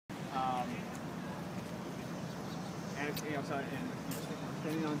and standing on giants,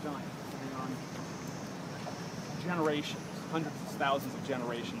 standing on generations, hundreds of thousands of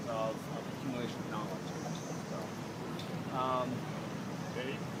generations of accumulation of knowledge. So,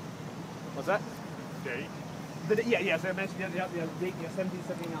 Date? what's that? Date? Yes, I mentioned the date,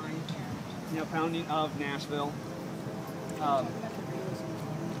 1779, founding of Nashville. The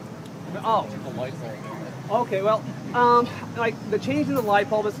light bulb. Okay, well, like the change in the light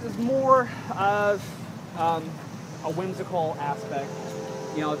bulb is more of a whimsical aspect.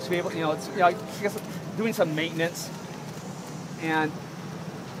 To be able, it's I guess doing some maintenance. And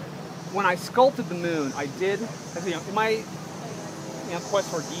when I sculpted the moon, I did, in my quest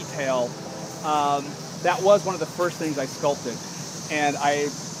for detail, that was one of the first things I sculpted, and I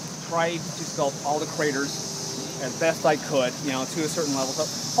tried to sculpt all the craters as best I could, to a certain level. So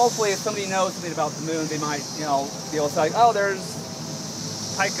hopefully, if somebody knows something about the moon, they might, be able to say, oh, there's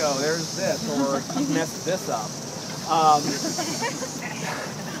Tycho, there's this, or you messed this up.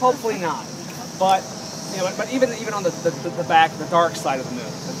 Hopefully not, but but even on the back, the dark side of the moon,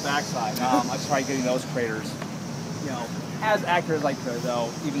 the back side, I tried getting those craters, as accurate as I could, though.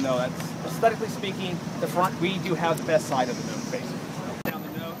 Even though that's aesthetically speaking, the front, we do have the best side of the moon, basically. So, down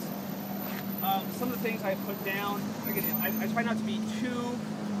the notes. Some of the things I put down, again, I try not to be too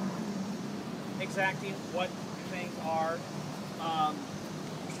exacting what things are,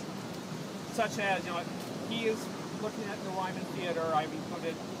 such as, he is looking at the Ryman Theater. I've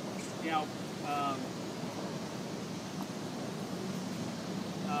included,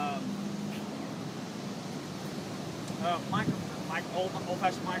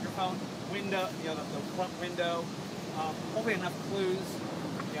 old-fashioned microphone, window, the front window, hopefully enough clues,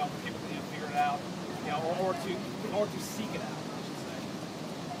 for people to figure it out, or to seek it out, I should say.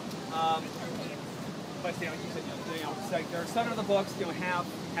 But you said, there are 7 of the books have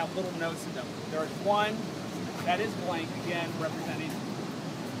little notes in them. There is one that is blank, again representing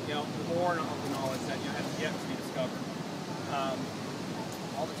more of the knowledge that has yet to be discovered.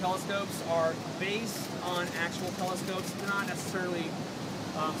 All the telescopes are based on actual telescopes. They're not necessarily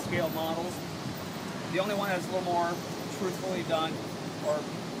scale models. The only one that's a little more truthfully done or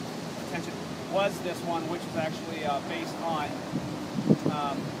attention was this one, which is actually based on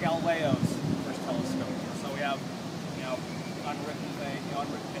Galileo's first telescope. So we have unwritten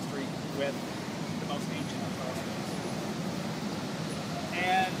history with the most ancient of telescopes.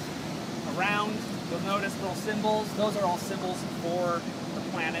 And around, you'll notice little symbols. Those are all symbols for the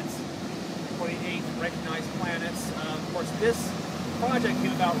planets, 48 recognized planets. Of course, this project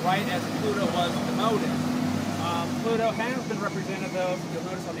came about right as Pluto was demoted. Pluto has been represented, though. You'll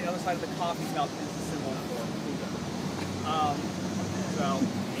notice on the other side of the coffee spout is the symbol for Pluto.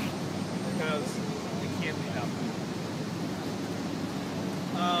 Because it can't be without Pluto.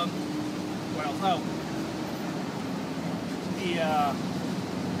 Well, so the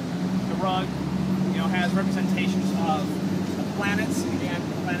rug, has representations of the planets. Again,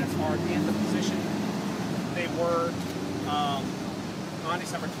 the planets are in the position they were on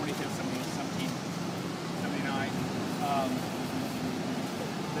December 25th, 1779,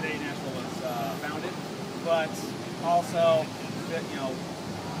 the day Nashville was founded. But also,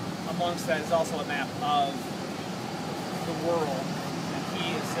 amongst that is also a map of the world, and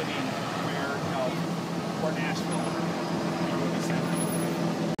he is sitting where Nashville will be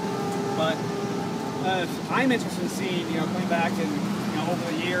centered. But I'm interested in seeing, coming back and over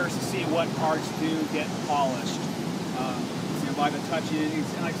the years to see what parts do get polished. By the touching,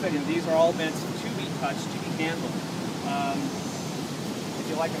 and like I said, these are all meant to be touched, to be handled. If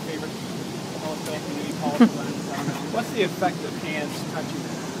you like a favorite telescope, maybe polish the lens. I don't know. What's the effect of hands touching it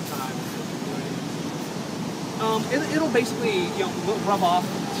at the time? It'll basically, rub off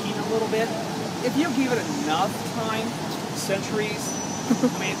the patina a little bit. If you give it enough time, centuries,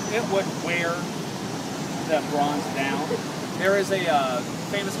 it would wear the bronze down. There is a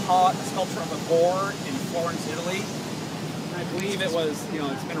famous sculpture of a boar in Florence, Italy. I believe it was,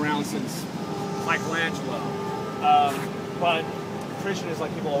 it's been around since Michelangelo. But tradition is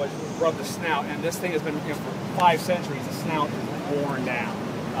like people always rub the snout, and this thing has been, for 5 centuries, the snout is worn down.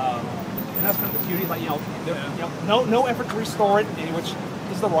 And that's kind of the beauty, like, no effort to restore it, which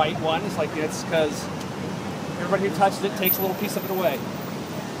is the right one. It's like, it's because everybody who touches it takes a little piece of it away.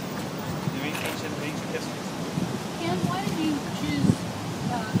 Ancient history. And why did you choose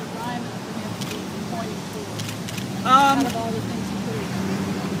the Ryman for him to be pointing toward? Out of all the things you put in?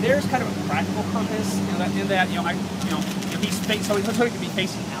 There's kind of a practical purpose in that he's so he can be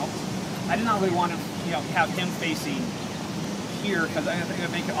facing out. I did not really want to have him facing here because I think it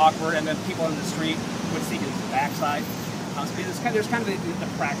would make it awkward, and then people in the street would see his backside. So there's kind of the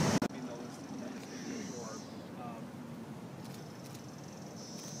practical.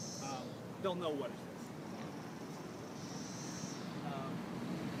 they'll know what it is.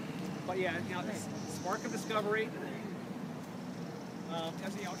 But yeah, it's spark of discovery.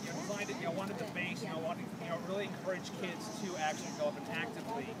 As designed it, wanted the base, wanted really encourage kids to actually go up and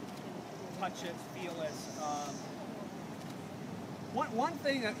actively touch it, feel it. One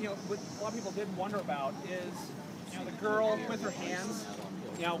thing that a lot of people did wonder about is the girl with her hands,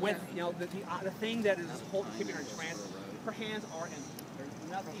 with the thing that is keeping her in trance. Her hands are empty.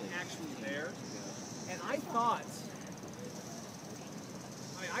 There's nothing actually there. And I thought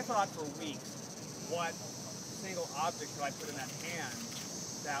for weeks, what single object could I put in that hand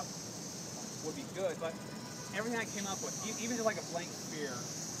that would be good? But everything I came up with, even just like a blank sphere,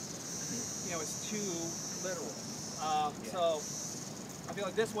 is too literal. So I feel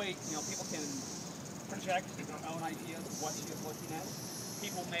like this way, people can project their own ideas of what she is looking at.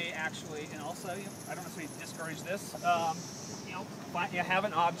 People may actually, and also, I don't necessarily discourage this, have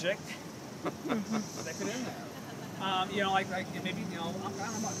an object that could in there. Maybe, I'm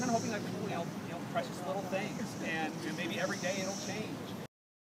kind of hoping like, precious little things, and maybe every day it'll change.